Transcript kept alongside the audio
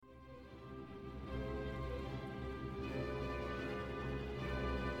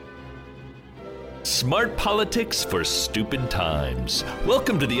Smart politics for stupid times.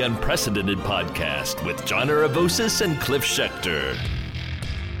 Welcome to the Unprecedented Podcast with John Aravosis and Cliff Schechter.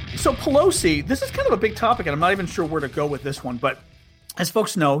 So Pelosi, this is kind of a big topic, and I'm not even sure where to go with this one. But as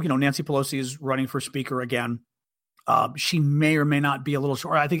folks know, Nancy Pelosi is running for speaker again. She may or may not be a little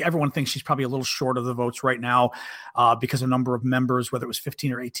short. I think everyone thinks she's probably a little short of the votes right now because a number of members, whether it was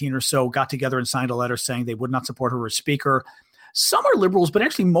 15 or 18 or so, got together and signed a letter saying they would not support her as speaker. Some are liberals, but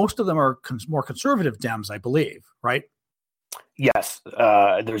actually most of them are more conservative Dems, I believe, right? Yes.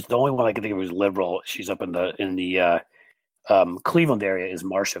 There's the only one I can think of who's liberal. She's up in the Cleveland area is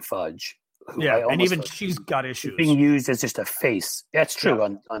Marcia Fudge. Yeah, and even she's got issues. Being used as just a face. That's true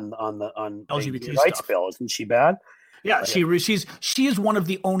on the LGBT rights stuff. bill. Isn't she bad? Yeah, she is one of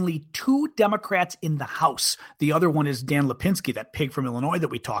the only two Democrats in the House. The other one is Dan Lipinski, that pig from Illinois that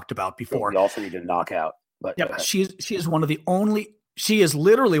we talked about before. We also need to knock out. But yeah, she is one of the only. She is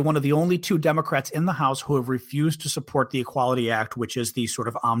literally one of the only two Democrats in the House who have refused to support the Equality Act, which is the sort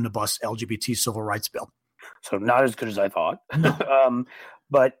of omnibus LGBT civil rights bill. So not as good as I thought. No.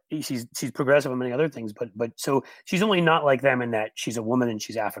 But she's progressive on many other things. But so she's only not like them in that she's a woman and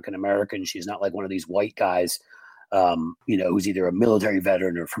she's African American. She's not like one of these white guys, who's either a military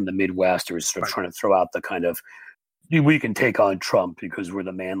veteran or from the Midwest or is sort of trying to throw out the kind of we can take on Trump because we're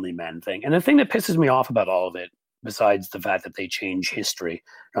the manly men thing. And the thing that pisses me off about all of it, besides the fact that they change history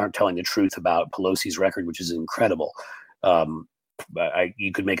and aren't telling the truth about Pelosi's record, which is incredible.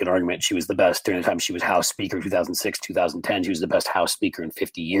 You could make an argument she was the best during the time she was House Speaker, 2006, 2010. She was the best House Speaker in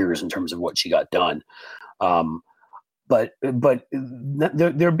 50 years in terms of what she got done. But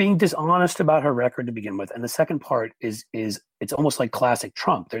they're being dishonest about her record to begin with. And the second part is it's almost like classic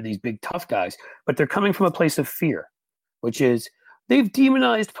Trump. They're these big tough guys, but they're coming from a place of fear, which is they've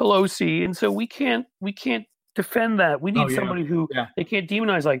demonized Pelosi, and so we can't defend that. We need somebody who they can't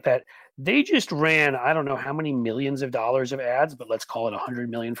demonize like that. They just ran, I don't know how many millions of dollars of ads, but let's call it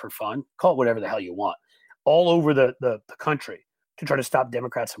 100 million for fun. Call it whatever the hell you want, all over the country to try to stop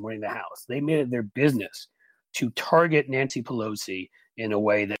Democrats from winning the House. They made it their business to target Nancy Pelosi in a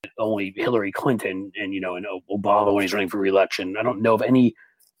way that only Hillary Clinton and Obama, when he's running for re-election, I don't know of any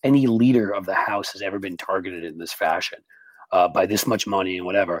leader of the House has ever been targeted in this fashion by this much money and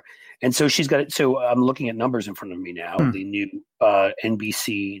whatever. And so she's got it. So I'm looking at numbers in front of me now. The new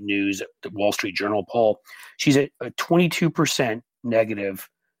NBC News, the Wall Street Journal poll. She's at 22% negative.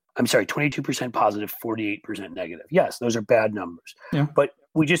 I'm sorry, 22% positive, 48% negative. Yes, those are bad numbers. Yeah. But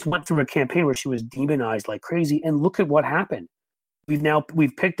we just went through a campaign where she was demonized like crazy. And look at what happened.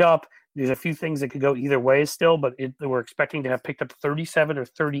 We've picked up, there's a few things that could go either way still, but we're expecting to have picked up 37 or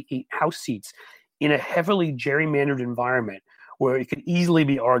 38 House seats in a heavily gerrymandered environment where it could easily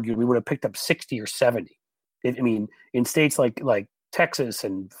be argued we would have picked up 60 or 70. In states like Texas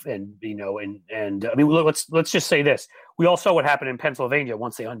and I mean, let's just say this. We all saw what happened in Pennsylvania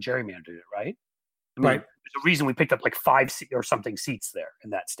once they ungerrymandered it, right? Right. There's a reason we picked up like 5 or something seats there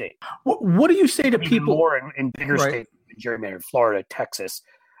in that state. What do you say to people more in bigger states, gerrymandered, Florida, Texas,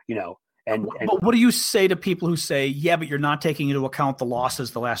 And but what do you say to people who say, yeah, but you're not taking into account the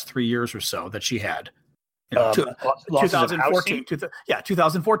losses the last 3 years or so that she had? 2014,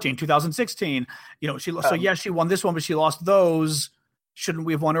 2014, 2016. She won this one, but she lost those. Shouldn't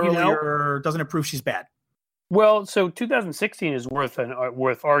we have won earlier? Doesn't it prove she's bad? Well, so 2016 is worth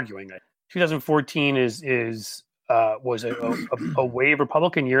arguing. 2014 was a wave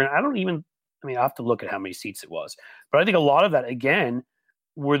Republican year, and I have to look at how many seats it was, but I think a lot of that again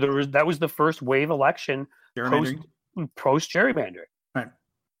that was the first wave election post gerrymandering. Right.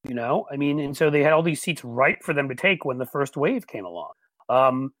 And so they had all these seats ripe for them to take when the first wave came along.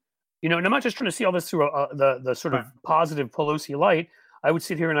 And I'm not just trying to see all this through the sort of positive Pelosi light. I would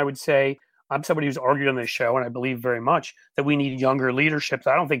sit here and I would say, I'm somebody who's argued on this show, and I believe very much that we need younger leadership.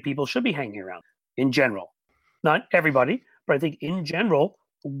 I don't think people should be hanging around in general. Not everybody, but I think in general,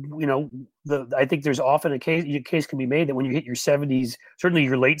 I think there's often a case can be made that when you hit your 70s, certainly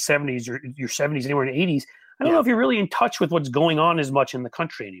your late 70s or your 70s, anywhere in the 80s, I don't know if you're really in touch with what's going on as much in the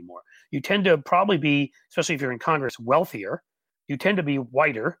country anymore. You tend to probably be, especially if you're in Congress, wealthier. You tend to be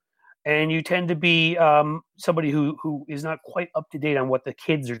whiter, and you tend to be somebody who is not quite up to date on what the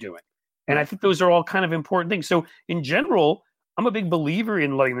kids are doing. And I think those are all kind of important things. So in general, I'm a big believer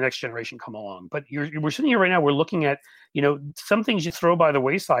in letting the next generation come along. But we're sitting here right now, we're looking at, some things you throw by the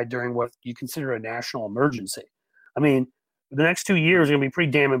wayside during what you consider a national emergency. I mean, the next 2 years are going to be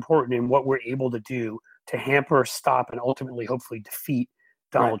pretty damn important in what we're able to do to hamper, stop, and ultimately, hopefully, defeat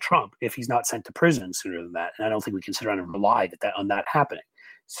Donald Trump if he's not sent to prison sooner than that. And I don't think we can sit around and rely on that happening.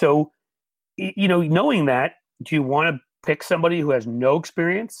 So, knowing that, do you want to pick somebody who has no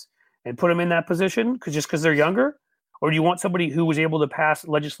experience and put them in that position because they're younger? Or do you want somebody who was able to pass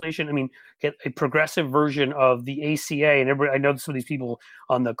legislation? I mean, get a progressive version of the ACA. And everybody, I know some of these people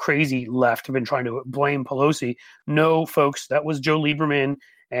on the crazy left have been trying to blame Pelosi. No, folks, that was Joe Lieberman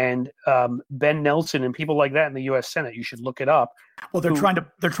and Ben Nelson and people like that in the U.S. Senate. You should look it up. Well, they're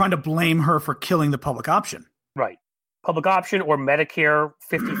trying to blame her for killing the public option. Right. Public option or Medicare,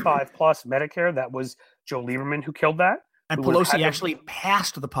 55 plus Medicare. That was Joe Lieberman who killed that. And Pelosi actually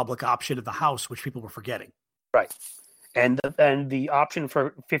passed the public option in the House, which people were forgetting. Right. And the option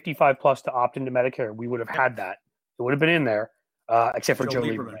for 55 plus to opt into Medicare, we would have had that. It would have been in there, except for Joe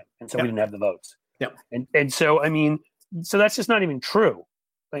Lieberman. And so we didn't have the votes. Yep. And so, I mean, so that's just not even true.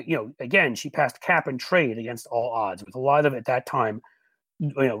 But, again, she passed cap and trade against all odds with a lot of, at that time,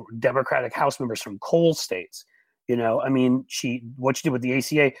 Democratic House members from coal states. I mean, what she did with the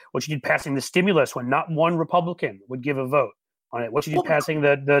ACA, what she did passing the stimulus when not one Republican would give a vote on it, what she did passing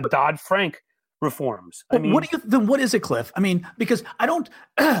the Dodd-Frank reforms. I mean, what is it, Cliff? I mean, because I don't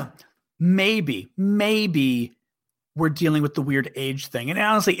maybe we're dealing with the weird age thing. And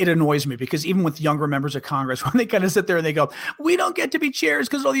honestly, it annoys me because even with younger members of Congress, when they kind of sit there and they go, we don't get to be chairs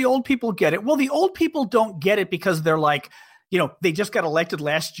because all the old people get it. Well, the old people don't get it because they're like, they just got elected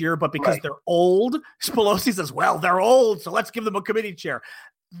last year, but because they're old, Pelosi says, well, they're old, so let's give them a committee chair.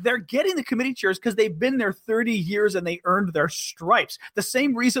 They're getting the committee chairs because they've been there 30 years and they earned their stripes. The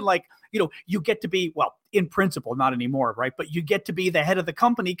same reason, you get to be, well, in principle, not anymore, right? But you get to be the head of the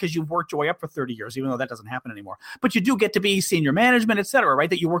company because you've worked your way up for 30 years, even though that doesn't happen anymore. But you do get to be senior management, et cetera, right?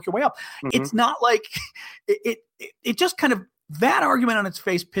 That you work your way up. Mm-hmm. It's not like it just kind of, that argument on its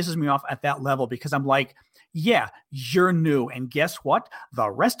face pisses me off at that level because I'm like, yeah, you're new. And guess what? The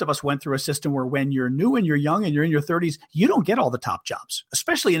rest of us went through a system where when you're new and you're young and you're in your 30s, you don't get all the top jobs,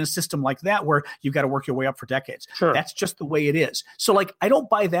 especially in a system like that where you've got to work your way up for decades. Sure. That's just the way it is. So I don't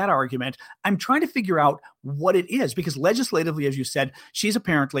buy that argument. I'm trying to figure out what it is because legislatively, as you said,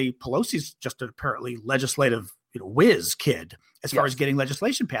 Pelosi's just apparently legislative whiz kid as far as getting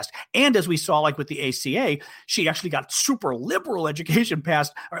legislation passed. And as we saw, with the ACA, she actually got super liberal legislation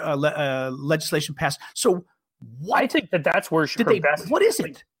passed. So I think that's where what is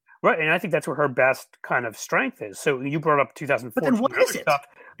it? Right. And I think that's where her best kind of strength is. So you brought up 2014. But then what is it? Stuff.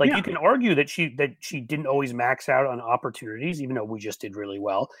 You can argue that she didn't always max out on opportunities, even though we just did really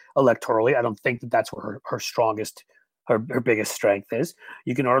well electorally. I don't think that's where her strongest, her biggest strength is.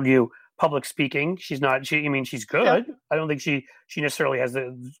 You can argue public speaking. She's good. Yeah. I don't think she necessarily has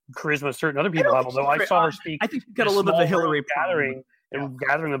the charisma certain other people have, although I saw her speak. I think she's got a little bit of the Hillary gathering and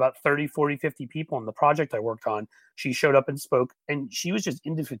gathering about 30, 40, 50 people in the project I worked on. She showed up and spoke, and she was just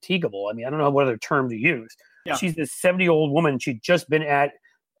indefatigable. I mean, I don't know what other term to use. Yeah. She's this 70-year-old woman. She'd just been at,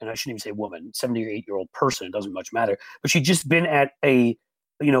 and I shouldn't even say woman, 70 or 8-year-old person. It doesn't much matter. But she'd just been at 3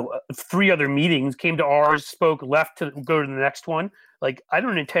 other meetings, came to ours, spoke, left to go to the next one. I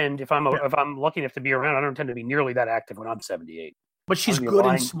don't intend, if I'm lucky enough to be around, I don't intend to be nearly that active when I'm 78. But she's good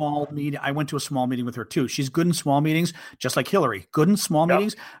in small meetings. I went to a small meeting with her too. She's good in small meetings, just like Hillary. Good in small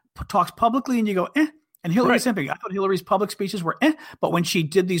meetings, talks publicly, and you go, eh. And Hillary's something. I thought Hillary's public speeches were eh. But when she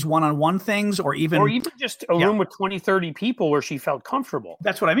did these one-on-one things or even just a room with 20, 30 people where she felt comfortable.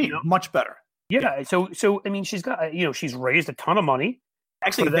 That's what I mean. Much better. Yeah. So I mean, she's got, she's raised a ton of money.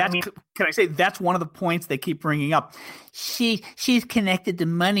 Actually, can I say that's one of the points they keep bringing up? She's connected to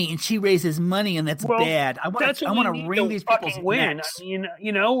money and she raises money, and that's bad. I want to wring these people's necks. I mean,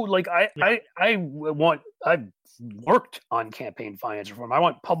 I've worked on campaign finance reform. I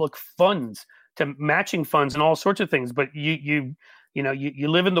want public funds to matching funds and all sorts of things. But you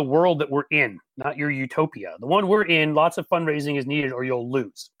live in the world that we're in, not your utopia. The one we're in, lots of fundraising is needed, or you'll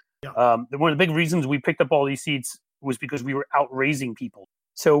lose. Yeah. One of the big reasons we picked up all these seats was because we were outraising people.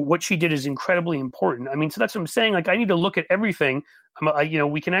 So what she did is incredibly important. I mean, so that's what I'm saying. I need to look at everything.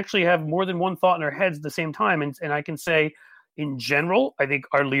 We can actually have more than one thought in our heads at the same time. And I can say, in general, I think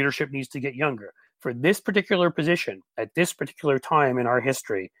our leadership needs to get younger. For this particular position, at this particular time in our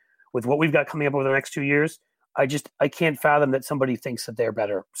history, with what we've got coming up over the next 2 years, I can't fathom that somebody thinks that they're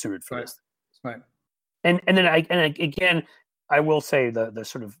better suited for this. Right. And again, I will say the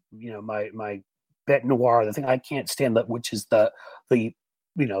sort of, my bête noire, the thing I can't stand, that which is the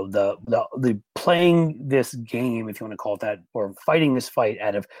playing this game, if you want to call it that, or fighting this fight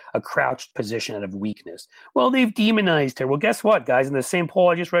out of a crouched position, out of weakness. Well, they've demonized her. Well, guess what, guys? In the same poll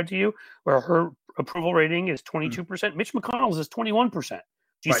I just read to you, where her approval rating is 22%, Mitch McConnell's is 21%.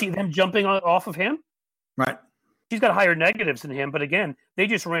 Do you see them jumping off of him? Right. She's got higher negatives than him, but again, they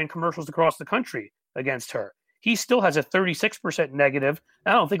just ran commercials across the country against her. He still has a 36% negative.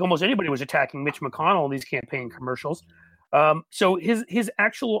 I don't think almost anybody was attacking Mitch McConnell in these campaign commercials. So his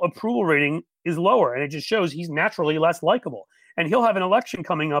actual approval rating is lower, and it just shows he's naturally less likable. And he'll have an election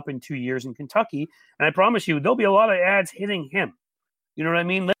coming up in 2 years in Kentucky, and I promise you, there'll be a lot of ads hitting him. You know what I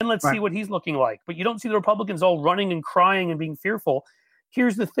mean? Then let's see what he's looking like. But you don't see the Republicans all running and crying and being fearful.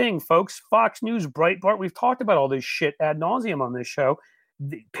 Here's the thing, folks. Fox News, Breitbart, we've talked about all this shit ad nauseum on this show.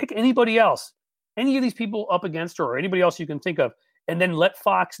 Pick anybody else, any of these people up against her or anybody else you can think of, and then let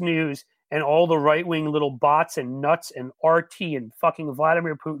Fox News and all the right-wing little bots and nuts and RT and fucking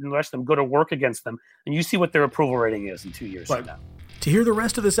Vladimir Putin and the rest of them go to work against them, and you see what their approval rating is in 2 years from now. To hear the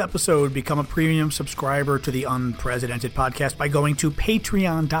rest of this episode, become a premium subscriber to the Unprecedented Podcast by going to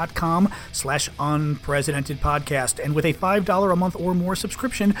patreon.com/unprecedented podcast. And with a $5 a month or more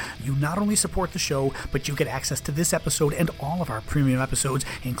subscription, you not only support the show, but you get access to this episode and all of our premium episodes,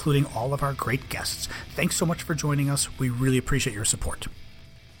 including all of our great guests. Thanks so much for joining us. We really appreciate your support.